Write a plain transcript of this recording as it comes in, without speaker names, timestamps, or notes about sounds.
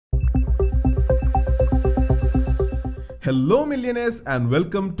Hello millionaires and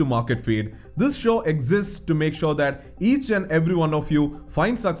welcome to Market Feed. This show exists to make sure that each and every one of you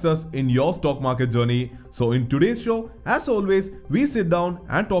find success in your stock market journey. So in today's show, as always, we sit down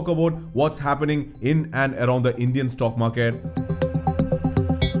and talk about what's happening in and around the Indian stock market.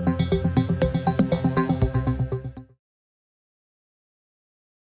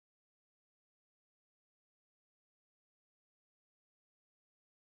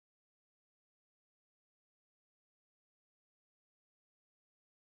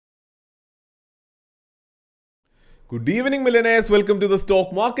 Good evening millionaires, welcome to the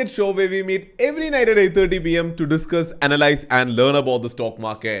Stock Market Show where we meet every night at 8:30 p.m. to discuss, analyze and learn about the stock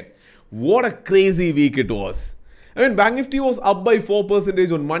market. What a crazy week it was. Bank Nifty was up by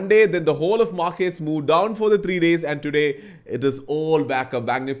 4% on Monday, then the whole of markets moved down for the 3 days and today it is all back up.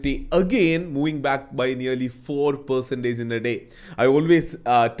 Bank Nifty again moving back by nearly 4% in a day. I always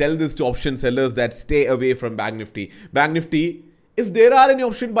tell this to option sellers that stay away from Bank Nifty. Bank Nifty, if there are any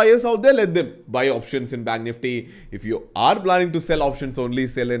option buyers out there, let them buy options in Bank Nifty. If you are planning to sell options, only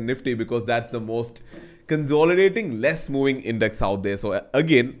sell in Nifty because that's the most consolidating, less moving index out there. So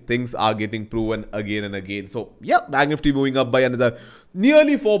again, things are getting proven again and again. So yeah, Bank Nifty moving up by another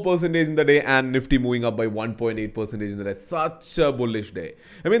nearly 4% in the day and Nifty moving up by 1.8% in the day. Such a bullish day.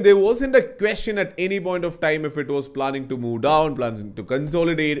 There wasn't a question at any point of time if it was planning to move down, planning to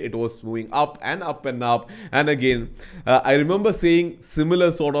consolidate. It was moving up and up and up. And again, I remember saying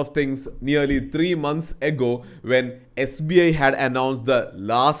similar sort of things nearly 3 months ago when SBI had announced the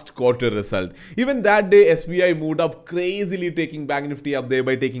last quarter result. Even that day, SBI moved up crazily, taking Bank Nifty up there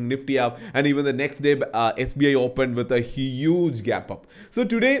by taking Nifty up. And even the next day, SBI opened with a huge gap up. So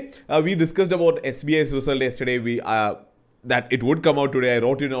today we discussed about SBI's result yesterday. That it would come out today. I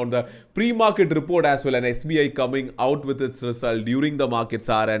wrote it on the pre-market report as well, and SBI coming out with its result during the markets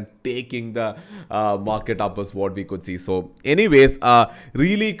hour and taking the market up is what we could see. So anyways,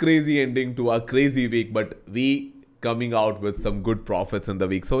 really crazy ending to a crazy week, but we coming out with some good profits in the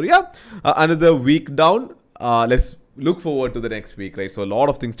week. So yeah, another week down. Let's look forward to the next week, right? So a lot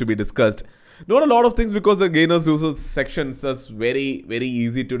of things to be discussed. Not a lot of things because the gainers losers sections is very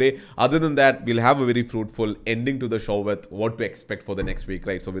easy today. Other than that, we'll have a very fruitful ending to the show with what to expect for the next week,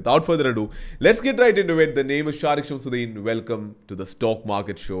 right? So without further ado, let's get right into it. The name is Sharik Shamsuddin. Welcome to the Stock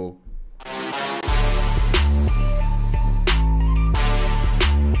Market Show.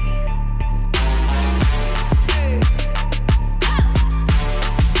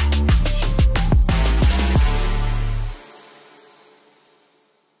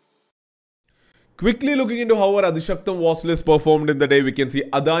 Quickly looking into how our Adishaktam watch list performed in the day, we can see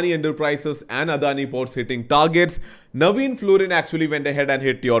Adani Enterprises and Adani Ports hitting targets. Navin Fluorine actually went ahead and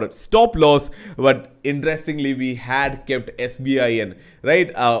hit your stop loss, but interestingly, we had kept SBI in, right,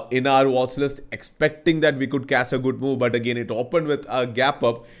 in our watch list, expecting that we could catch a good move, but again, it opened with a gap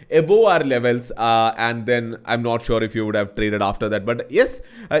up above our levels, and then I'm not sure if you would have traded after that, but yes,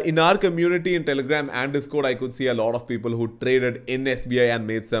 in our community in Telegram and Discord, I could see a lot of people who traded in SBI and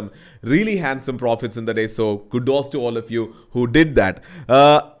made some really handsome profits in the day. So kudos to all of you who did that.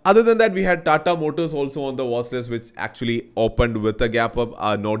 Other than that, we had Tata Motors also on the watch list, which actually opened with a gap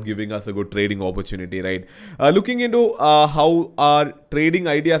up, not giving us a good trading opportunity, right? Looking into how our trading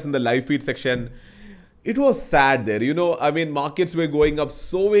ideas in the live feed section, it was sad there. Markets were going up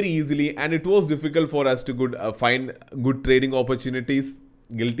so very easily and it was difficult for us to find good trading opportunities.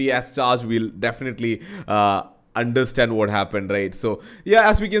 Guilty as charged. We'll definitely understand what happened, right? So yeah,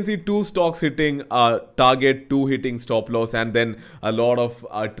 as we can see, 2 stocks hitting target, 2 hitting stop loss, and then a lot of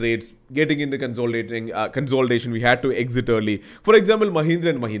trades getting into consolidation. We had to exit early. For example,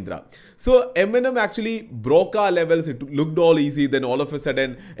 Mahindra and Mahindra. So M&M actually broke our levels. It looked all easy. Then all of a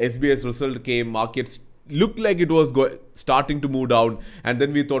sudden, SBI's result came. Markets looked like it was starting to move down, and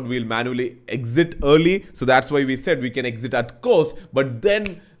then we thought we'll manually exit early. So that's why we said we can exit at cost. But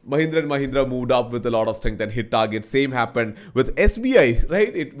then Mahindra and Mahindra moved up with a lot of strength and hit target. Same happened with SBI,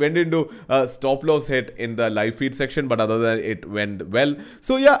 right? It went into a stop loss hit in the live feed section, but other than it went well.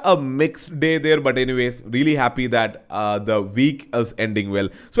 So yeah, a mixed day there. But anyways, really happy that the week is ending well.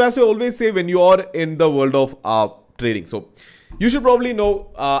 So as I always say, when you are in the world of trading, so you should probably know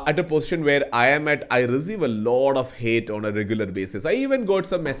at a position where I am at, I receive a lot of hate on a regular basis. I even got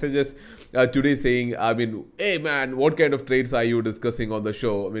some messages today saying, hey man, what kind of trades are you discussing on the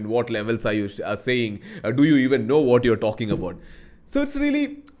show? What levels are you saying? Do you even know what you're talking about? So it's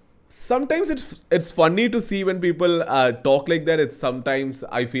really, sometimes it's funny to see when people talk like that. It's sometimes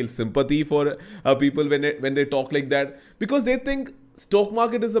I feel sympathy for people when they talk like that, because they think stock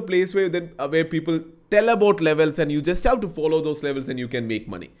market is a place where people tell about levels and you just have to follow those levels and you can make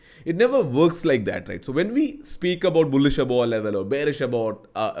money. It never works like that, right? So when we speak about bullish above a level or bearish about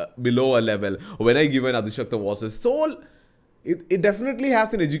below a level, or when I give an Adishakta was it definitely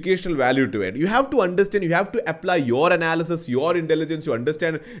has an educational value to it. You have to understand, you have to apply your analysis, your intelligence to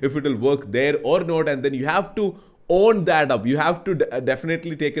understand if it will work there or not, and then you have to own that up. You have to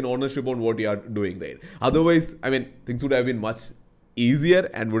definitely take an ownership on what you are doing, right? Otherwise, I mean, things would have been much easier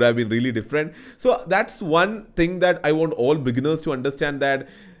and would have been really different. So that's one thing that I want all beginners to understand, that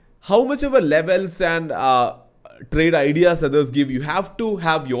how much of a levels and trade ideas others give, you have to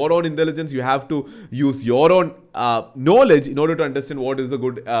have your own intelligence, you have to use your own knowledge in order to understand what is a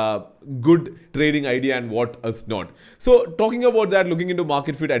good trading idea and what is not. So talking about that, looking into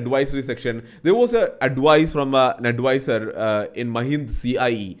market fit advisory section, there was a advice from an advisor in Mahind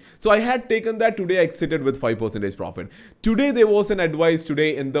CIE. So I had taken that. Today I exited with 5% profit. Today there was an advice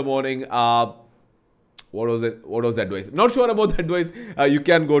today in the morning. What was it? What was the advice? Not sure about the advice. You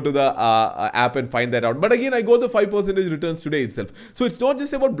can go to the app and find that out. But again, I got the 5% returns today itself. So it's not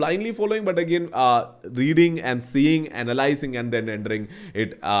just about blindly following, but again, reading and seeing, analyzing, and then entering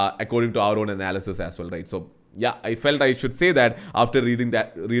it according to our own analysis as well, right? So yeah, I felt I should say that after reading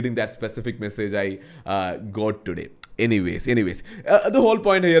that specific message I got today. Anyways, the whole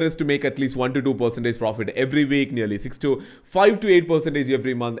point here is to make at least 1 to 2% profit every week, nearly 5 to 8%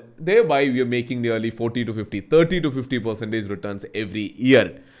 every month. Thereby, we are making nearly 40 to 50, 30 to 50% returns every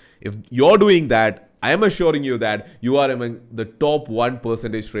year. If you're doing that, I am assuring you that you are among the top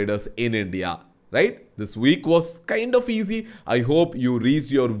 1% traders in India, right? This week was kind of easy. I hope you reached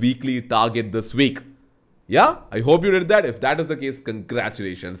your weekly target this week. Yeah, I hope you did that. If that is the case,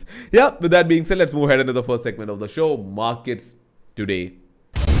 congratulations. Yeah, with that being said, let's move ahead into the first segment of the show, Markets Today.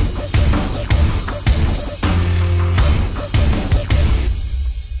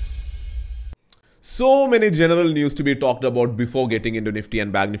 So many general news to be talked about before getting into Nifty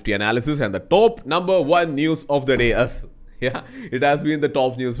and Bank Nifty analysis, and the top number one news of the day is, it has been the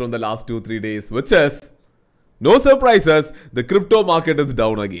top news from the last 2-3 days, which is, no surprises, the crypto market is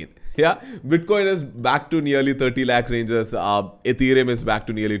down again. Yeah, Bitcoin is back to nearly 30 lakh ranges. Ethereum is back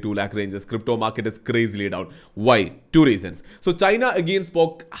to nearly 2 lakh ranges. Crypto market is crazily down. Why? Two reasons. So China again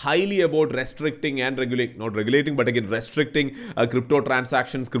spoke highly about restricting and not regulating, but again restricting crypto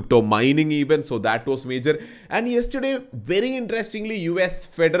transactions, crypto mining even. So that was major. And yesterday, very interestingly, US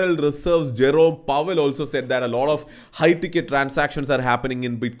Federal Reserve's Jerome Powell also said that a lot of high ticket transactions are happening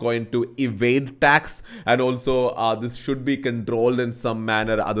in Bitcoin to evade tax, and also this should be controlled in some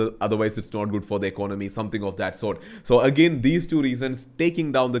manner. Otherwise, it's not good for the economy, something of that sort. So again, these two reasons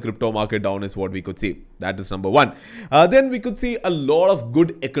taking down the crypto market down is what we could see. That is number one. Then we could see a lot of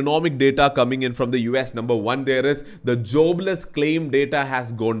good economic data coming in from the US. Number one, there is the jobless claim data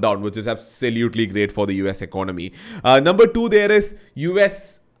has gone down, which is absolutely great for the US economy. Number two, there is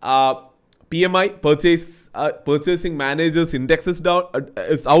US PMI purchasing managers index is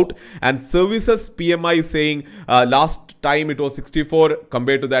out, and services PMI is saying last time it was 64,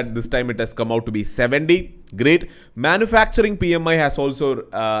 compared to that this time it has come out to be 70. Great. Manufacturing PMI has also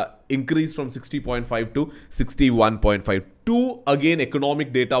increased from 60.5 to 61.5. Two, again,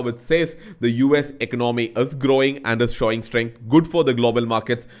 economic data which says the US economy is growing and is showing strength. Good for the global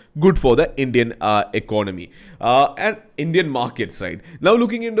markets, good for the Indian economy and Indian markets, right? Now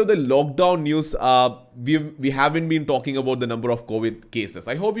looking into the lockdown news, we haven't been talking about the number of COVID cases.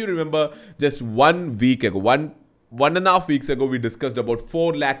 I hope you remember just 1 week ago, 1.5 weeks ago, we discussed about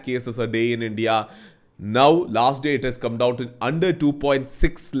 4 lakh cases a day in India. Now, last day it has come down to under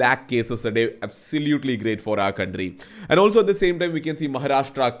 2.6 lakh cases a day. Absolutely great for our country. And also at the same time, we can see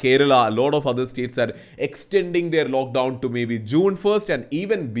Maharashtra, Kerala, a lot of other states are extending their lockdown to maybe June 1st and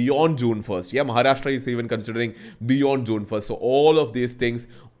even beyond June 1st. Yeah, Maharashtra is even considering beyond June 1st. So all of these things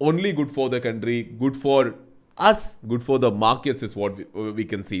only good for the country, good for us, good for the markets is what we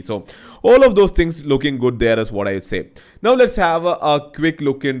can see. So all of those things looking good there is what I would say. Now let's have a quick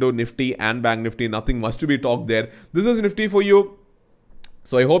look into Nifty and Bank Nifty. Nothing much to be talked there. This is Nifty for you.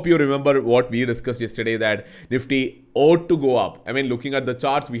 So I hope you remember what we discussed yesterday, that Nifty ought to go up. I mean, looking at the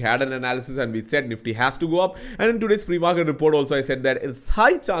charts, we had an analysis and we said Nifty has to go up. And in today's pre-market report also, I said that it's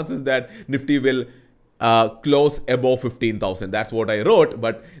high chances that Nifty will close above 15,000. That's what I wrote,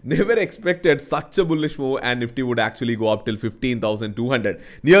 but never expected such a bullish move and Nifty would actually go up till 15,200,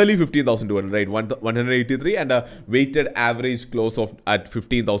 nearly 15,200, right? 183 and a weighted average close of at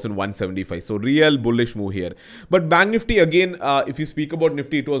 15,175. So real bullish move here. But Bank Nifty again, if you speak about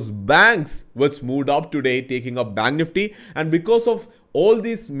Nifty, it was banks which moved up today, taking up Bank Nifty, and because of all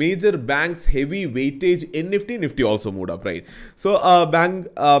these major banks heavy weightage in Nifty also moved up, right? So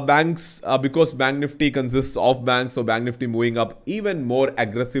banks, because Bank Nifty consists of banks, so Bank Nifty moving up even more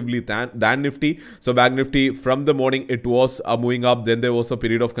aggressively than Nifty. So Bank Nifty from the morning it was moving up, then there was a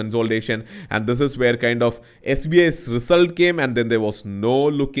period of consolidation, and this is where kind of SBI's result came, and then there was no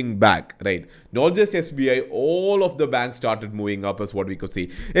looking back, right? Not just SBI, all of the banks started moving up as what we could see.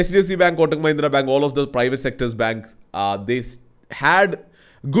 HDFC Bank, Kotak Mahindra Bank, all of the private sectors banks, they had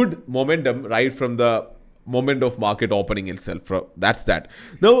good momentum right from the moment of market opening itself. That's that.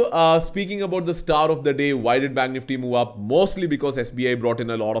 Now, speaking about the star of the day, why did Bank Nifty move up? Mostly because SBI brought in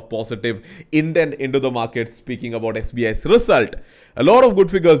a lot of positive intent into the market. Speaking about SBI's result, a lot of good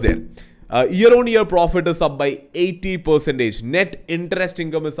figures there. Year-on-year profit is up by 80%. Net interest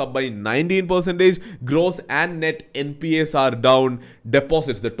income is up by 19%. Gross and net NPAs are down.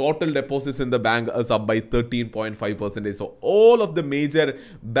 Deposits, the total deposits in the bank is up by 13.5%. So all of the major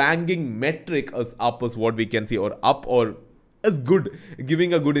banking metric is up, is what we can see, or up or is good,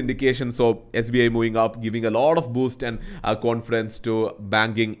 giving a good indication. So SBI moving up, giving a lot of boost and confidence to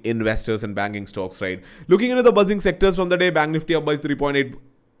banking investors and banking stocks, right? Looking into the buzzing sectors from the day, Bank Nifty up by 3.82%,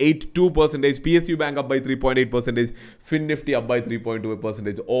 PSU Bank up by 3.8%, Fin Nifty up by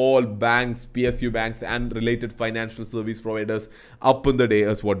 3.2%. All banks, PSU banks and related financial service providers up in the day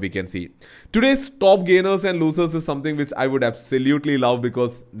is what we can see. Today's top gainers and losers is something which I would absolutely love,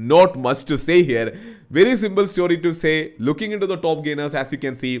 because not much to say here. Very simple story to say. Looking into the top gainers, as you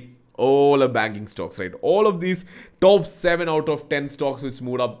can see, all are banking stocks, right? All of these top 7 out of 10 stocks which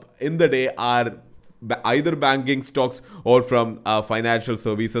moved up in the day are either banking stocks or from financial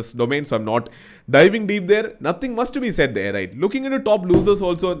services domain. So I'm not diving deep there. Nothing much to be said there, right? Looking into top losers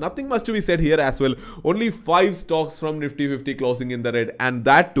also, nothing much to be said here as well. Only 5 stocks from Nifty 50 closing in the red, and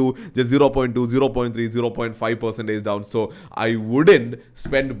that too just 0.2, 0.3, 0.5% down. So I wouldn't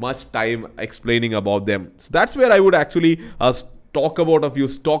spend much time explaining about them. So that's where I would actually talk about a few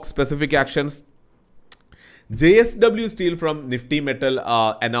stock specific actions. JSW Steel from Nifty Metal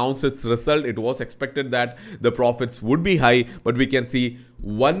announced its result. It was expected that the profits would be high, but we can see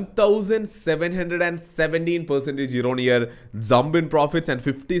 1,717% year-on-year jump in profits and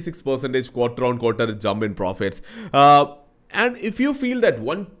 56% quarter-on-quarter jump in profits. And if you feel that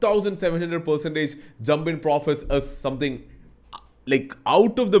 1,700% jump in profits is something like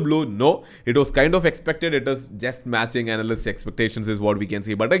out of the blue, no, it was kind of expected. It is just matching analyst expectations is what we can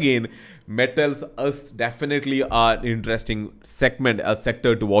see. But again, metals is definitely an interesting segment, a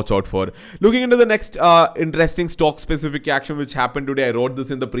sector to watch out for. Looking into the next interesting stock specific action which happened today, I wrote this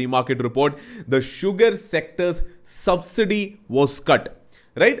in the pre-market report. The sugar sector's subsidy was cut,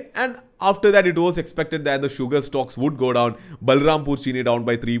 right? And after that, it was expected that the sugar stocks would go down. Balrampur Chini down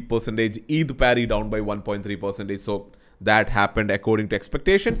by 3%, Eid Pari down by 1.3%. So that happened according to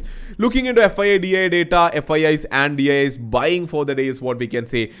expectations. Looking into FII DII data, FIIs and DIIs buying for the day is what we can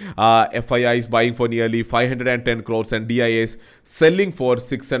say. FIIs buying for nearly 510 crores and DIIs selling for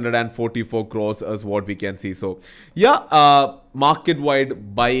 644 crores is what we can see. So yeah,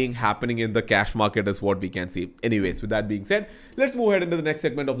 market-wide buying happening in the cash market is what we can see. Anyways, with that being said, let's move ahead into the next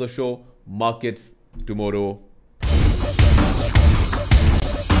segment of the show, Markets Tomorrow.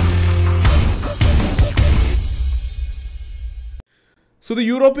 So the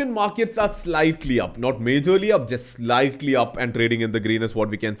European markets are slightly up, not majorly up, just slightly up and trading in the green is what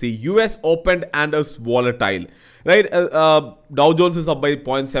we can see. US opened and is volatile, right? Dow Jones is up by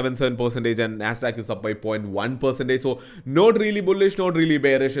 0.77% and Nasdaq is up by 0.1%. So not really bullish, not really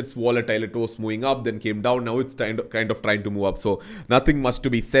bearish. It's volatile. It was moving up, then came down. Now it's kind of trying to move up. So nothing much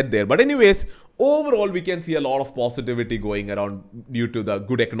to be said there. But anyways, overall, we can see a lot of positivity going around due to the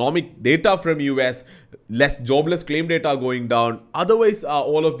good economic data from US, less jobless claim data going down. Otherwise,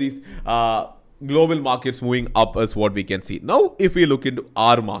 all of these global markets moving up is what we can see. Now, if we look into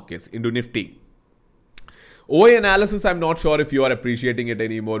our markets, into Nifty, OI analysis, I'm not sure if you are appreciating it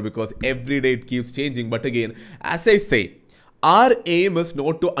anymore because every day it keeps changing. But again, as I say, our aim is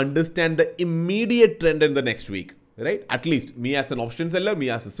not to understand the immediate trend in the next week. Right? At least me as an option seller, me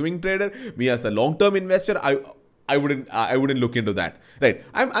as a swing trader, me as a long-term investor, I wouldn't look into that. Right?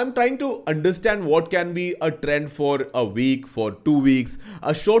 I'm trying to understand what can be a trend for a week, for 2 weeks.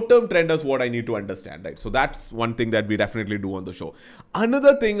 A short-term trend is what I need to understand. Right? So that's one thing that we definitely do on the show.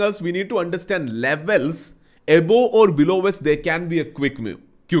 Another thing is we need to understand levels above or below which there can be a quick move,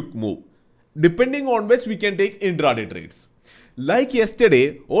 depending on which we can take intraday trades. Like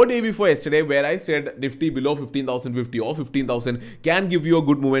yesterday or day before yesterday, where I said Nifty below 15,050 or 15,000 can give you a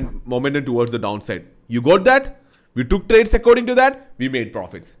good momentum towards the downside. You got that? We took trades according to that, we made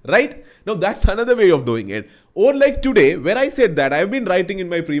profits, right? Now that's another way of doing it. Or like today, where I said that I've been writing in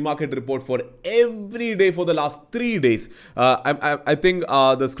my pre-market report for every day for the last 3 days. I think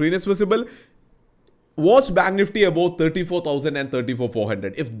the screen is visible. Watch Bank Nifty above 34,000 and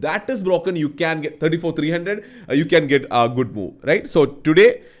 34,400. If that is broken, you can get 34,300. You can get a good move, right? So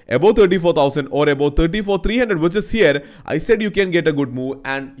today, above 34,000 or above 34,300, which is here, I said you can get a good move,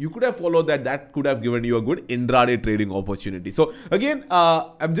 and you could have followed that. That could have given you a good intraday trading opportunity. So again,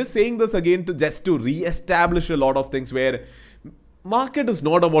 I'm just saying this again to re-establish a lot of things where market is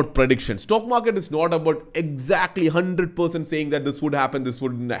not about prediction. Stock market is not about exactly 100% saying that this would happen, this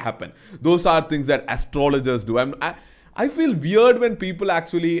wouldn't happen. Those are things that astrologers do. I feel weird when people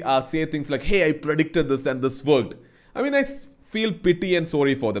actually say things like, hey, I predicted this and this worked. I mean, I feel pity and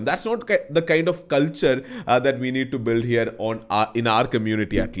sorry for them. That's not the kind of culture that we need to build here in our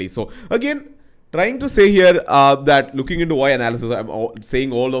community, at least. So again, trying to say here that looking into OI analysis, I'm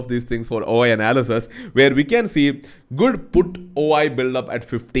saying all of these things for OI analysis, where we can see good put OI build up at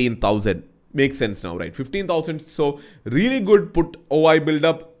 15,000. Makes sense now, right? 15,000. So really good put OI build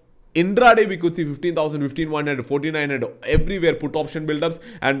up. Intraday, we could see 15,000, 15,100, 4,900, everywhere put option buildups,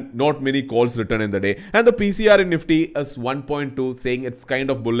 and not many calls written in the day. And the PCR in Nifty is 1.2, saying it's kind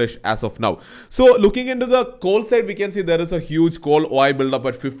of bullish as of now. So looking into the call side, we can see there is a huge call OI buildup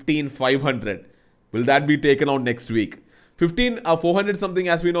at 15,500. Will that be taken out next week? 15,400 something,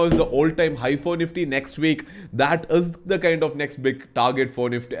 as we know, is the all-time high for Nifty. Next week, that is the kind of next big target for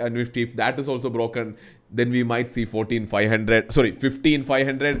Nifty. If that is also broken, then we might see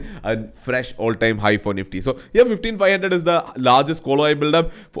 15,500, a fresh all-time high for Nifty. So here, 15,500 is the largest call OI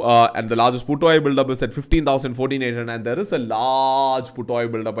buildup, and the largest put OI buildup is at 15,000, 14,800, and there is a large put OI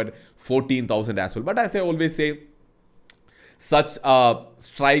buildup at 14,000 as well. But as I always say, such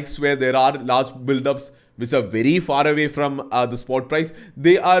strikes where there are large buildups which are very far away from the spot price,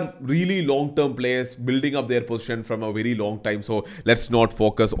 they are really long-term players building up their position from a very long time. So let's not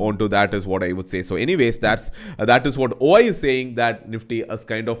focus onto that, is what I would say. So anyways, that is what OI is saying, that Nifty is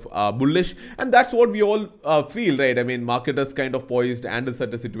kind of bullish, and that's what we all feel, right? I mean, market is kind of poised and is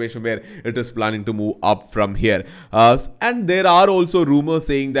at a situation where it is planning to move up from here. And there are also rumors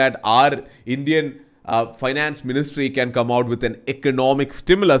saying that our Indian finance ministry can come out with an economic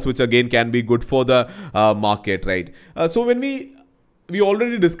stimulus, which again can be good for the market, right? So when we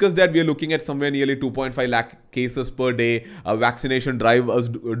already discussed that we are looking at somewhere nearly 2.5 lakh cases per day. Vaccination drive is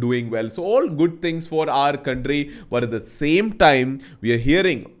doing well. So all good things for our country. But at the same time, we are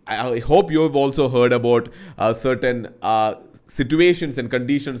hearing, I hope you have also heard about certain situations and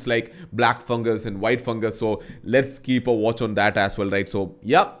conditions like black fungus and white fungus. So let's keep a watch on that as well, right? So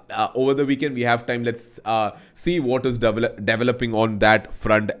yeah, over the weekend we have time. Let's see what is developing on that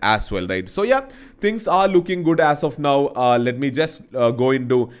front as well, right? So yeah, things are looking good as of now. Let me just go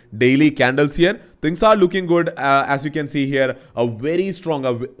into daily candles here. Things are looking good, as you can see here. A very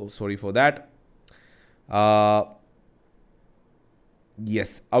strong, sorry for that.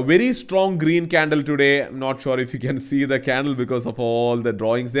 Yes, a very strong green candle today. I'm not sure if you can see the candle because of all the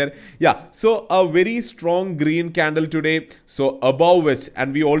drawings there. Yeah, so a very strong green candle today. So above which,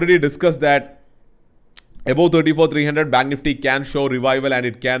 and we already discussed that above 34,300, Bank Nifty can show revival and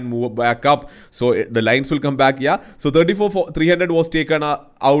it can move back up. So the lines will come back. Yeah, so 34,300 was taken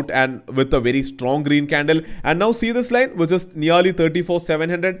out and with a very strong green candle. And now see this line, which is nearly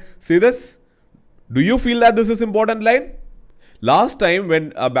 34,700. See this? Do you feel that this is important line? Last time when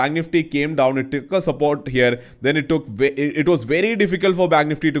Bank Nifty came down, it took a support here. Then it was very difficult for Bank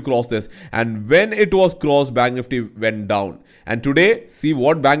Nifty to cross this. And when it was crossed, Bank Nifty went down. And today, see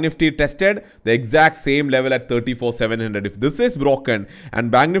what Bank Nifty tested? The exact same level at 34,700. If this is broken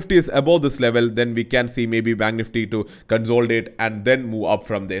and Bank Nifty is above this level, then we can see maybe Bank Nifty to consolidate and then move up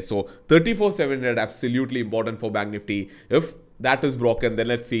from there. So 34,700 absolutely important for Bank Nifty. If that is broken, then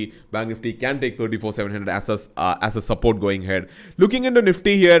let's see, Bank Nifty can take 34,700 as a support going ahead. Looking into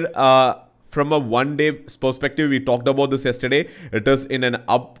Nifty here, from a one-day perspective, we talked about this yesterday. It is in an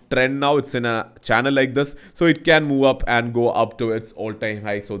uptrend now. It's in a channel like this. So it can move up and go up to its all-time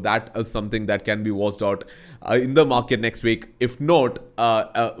high. So that is something that can be watched out in the market next week. If not,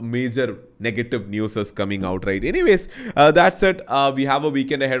 a major negative news is coming out, right? Anyways, that's it. We have a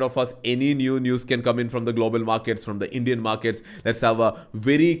weekend ahead of us. Any new news can come in from the global markets, from the Indian markets. Let's have a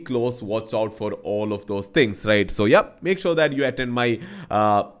very close watch out for all of those things, right? So yeah, make sure that you attend my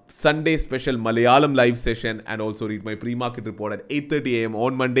Sunday special Malayalam live session and also read my pre-market report at 8:30 AM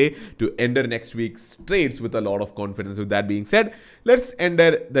on Monday to enter next week's trades with a lot of confidence. With that being said, let's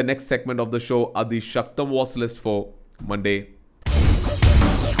enter the next segment of the show at the Shaktam watch list for Monday.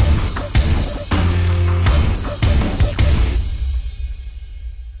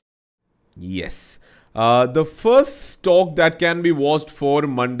 Yes. The first stock that can be watched for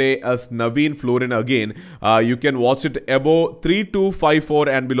Monday is Naveen Fluorine again. You can watch it above 3254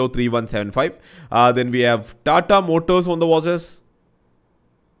 and below 3175. Then we have Tata Motors on the watches.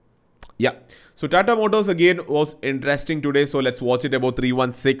 Yeah. So Tata Motors again was interesting today. So let's watch it above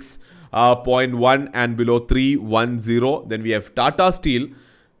 316.1 and below 310. Then we have Tata Steel.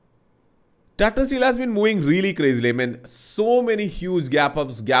 Tata Steel has been moving really crazily. I mean, so many huge gap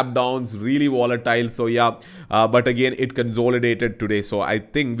ups, gap downs, really volatile. So yeah, but again, it consolidated today. So I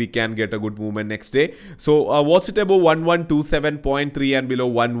think we can get a good movement next day. So watch it above 1127.3 and below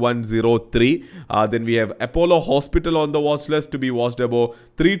 1103. Then we have Apollo Hospital on the watch list to be watched above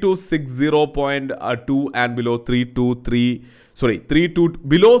 3260.2 and below 323. Sorry,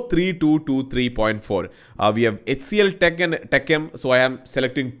 below 3223.4. We have HCL Tech and TechM. So I am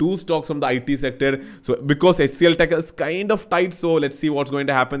selecting two stocks from the IT sector. So because HCL Tech is kind of tight, so let's see what's going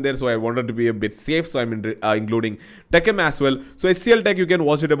to happen there. So I wanted to be a bit safe, so I'm including TechM as well. So HCL Tech, you can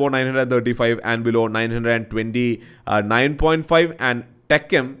watch it above 935 and below 929.5, and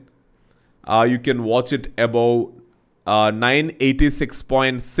TechM, you can watch it above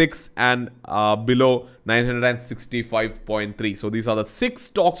 986.6 and below 965.3. So these are the 6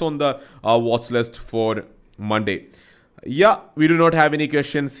 stocks on the watch list for Monday. Yeah, we do not have any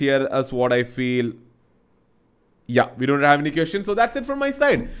questions here as what I feel. Yeah, we don't have any questions. So that's it from my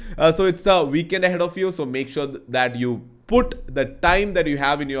side. So it's the weekend ahead of you. So make sure that you put the time that you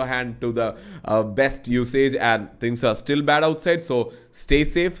have in your hand to the best usage, and things are still bad outside. So stay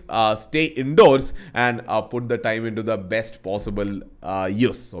safe, stay indoors, and put the time into the best possible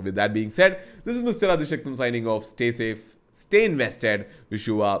use. So with that being said, this is Mr. Adishaktam signing off. Stay safe, stay invested. Wish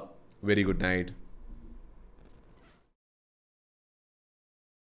you a very good night.